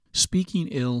Speaking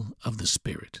ill of the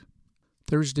Spirit.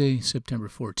 Thursday, September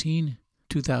 14,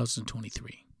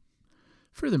 2023.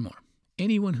 Furthermore,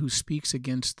 anyone who speaks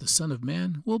against the Son of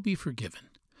Man will be forgiven,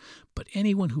 but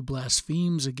anyone who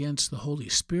blasphemes against the Holy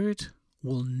Spirit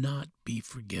will not be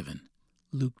forgiven.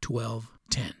 Luke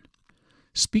 12:10.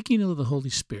 Speaking ill of the Holy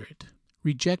Spirit,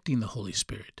 rejecting the Holy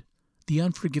Spirit, the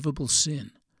unforgivable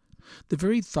sin. The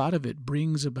very thought of it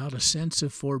brings about a sense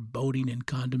of foreboding and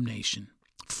condemnation,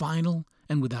 final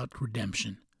and without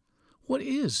redemption. What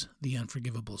is the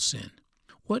unforgivable sin?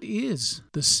 What is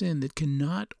the sin that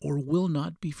cannot or will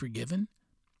not be forgiven?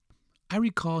 I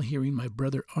recall hearing my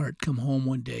brother Art come home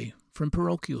one day from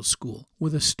parochial school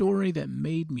with a story that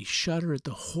made me shudder at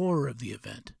the horror of the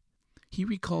event. He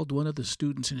recalled one of the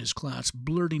students in his class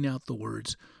blurting out the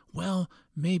words, "Well,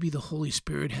 maybe the Holy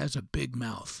Spirit has a big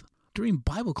mouth," during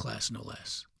Bible class no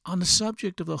less, on the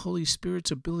subject of the Holy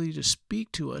Spirit's ability to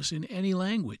speak to us in any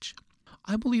language.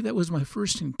 I believe that was my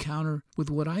first encounter with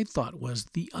what I thought was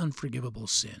the unforgivable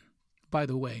sin. By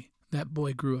the way, that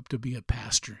boy grew up to be a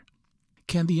pastor.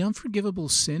 Can the unforgivable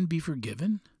sin be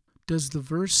forgiven? Does the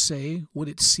verse say what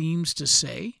it seems to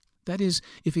say? That is,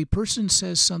 if a person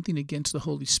says something against the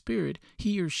Holy Spirit,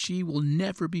 he or she will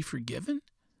never be forgiven?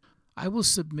 I will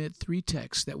submit 3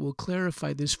 texts that will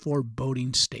clarify this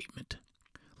foreboding statement.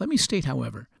 Let me state,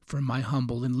 however, from my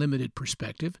humble and limited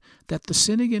perspective, that the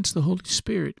sin against the Holy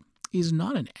Spirit is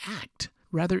not an act.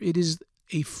 Rather, it is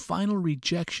a final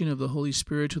rejection of the Holy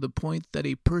Spirit to the point that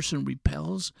a person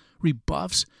repels,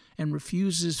 rebuffs, and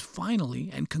refuses finally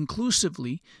and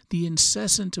conclusively the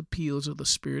incessant appeals of the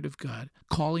Spirit of God,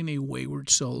 calling a wayward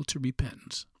soul to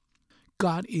repentance.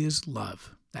 God is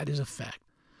love. That is a fact.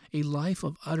 A life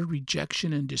of utter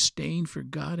rejection and disdain for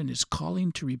God and His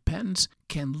calling to repentance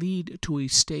can lead to a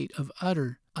state of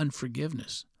utter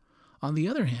unforgiveness. On the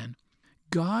other hand,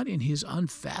 God in His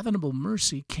unfathomable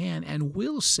mercy can and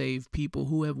will save people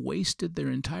who have wasted their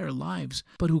entire lives,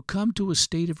 but who come to a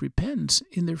state of repentance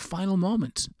in their final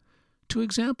moments. 2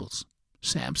 examples,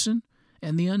 Samson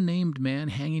and the unnamed man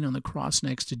hanging on the cross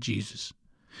next to Jesus.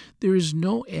 There is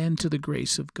no end to the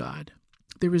grace of God.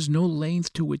 There is no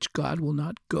length to which God will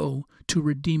not go to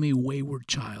redeem a wayward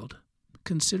child.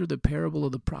 Consider the parable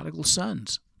of the prodigal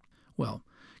sons. Well,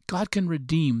 God can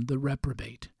redeem the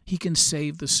reprobate. He can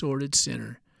save the sordid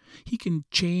sinner. He can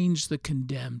change the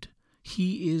condemned.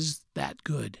 He is that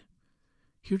good.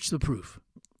 Here's the proof.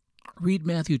 Read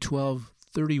Matthew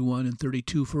 12:31 and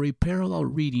 32 for a parallel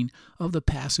reading of the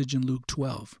passage in Luke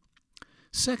 12.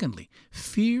 Secondly,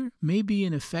 fear may be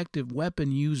an effective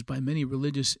weapon used by many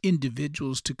religious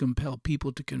individuals to compel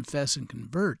people to confess and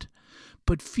convert,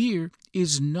 but fear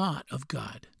is not of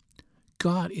God.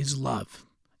 God is love,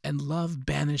 and love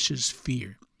banishes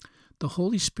fear. The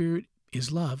Holy Spirit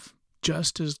is love,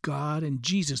 just as God and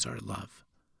Jesus are love.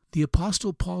 The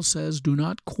Apostle Paul says, "Do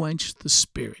not quench the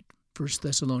Spirit," 1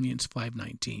 Thessalonians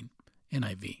 5:19,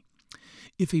 NIV.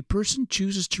 If a person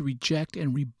chooses to reject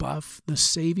and rebuff the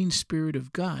saving Spirit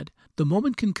of God, the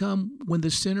moment can come when the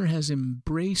sinner has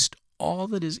embraced all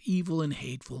that is evil and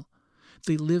hateful.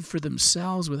 They live for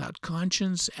themselves without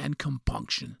conscience and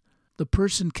compunction. The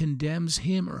person condemns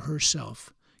him or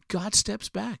herself. God steps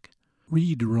back.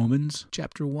 Read Romans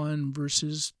chapter 1,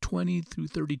 verses 20 through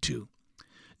 32.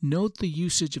 Note the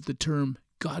usage of the term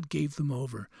 "God gave them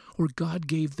over" or "God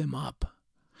gave them up."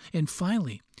 And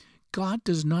finally, God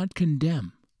does not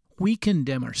condemn. We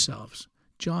condemn ourselves.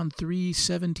 John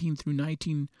 3:17 through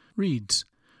 19 reads,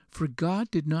 "For God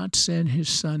did not send His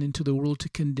Son into the world to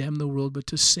condemn the world, but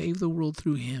to save the world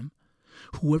through Him.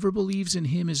 Whoever believes in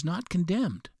Him is not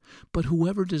condemned, but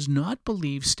whoever does not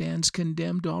believe stands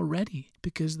condemned already,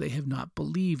 because they have not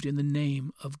believed in the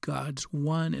name of God's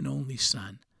one and only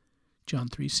Son." John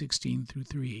 3:16 through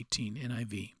 3:18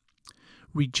 NIV.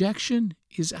 Rejection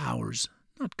is ours,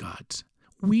 not God's.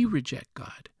 We reject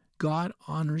God. God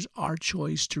honors our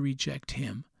choice to reject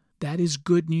Him. That is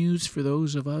good news for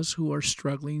those of us who are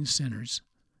struggling sinners.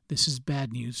 This is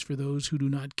bad news for those who do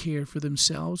not care for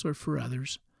themselves or for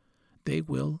others. They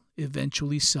will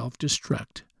eventually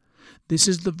self-destruct. This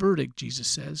is the verdict, Jesus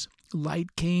says.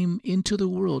 Light came into the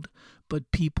world,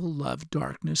 but people loved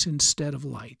darkness instead of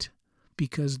light,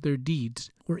 because their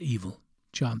deeds were evil.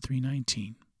 John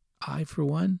 3:19. I, for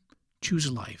one,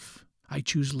 choose life. I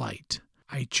choose light.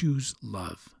 I choose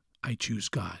love. I choose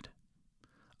God.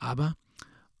 Abba,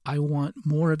 I want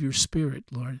more of your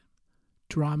Spirit, Lord.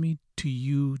 Draw me to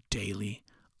you daily.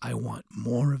 I want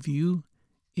more of you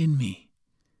in me.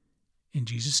 In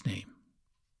Jesus' name,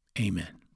 amen.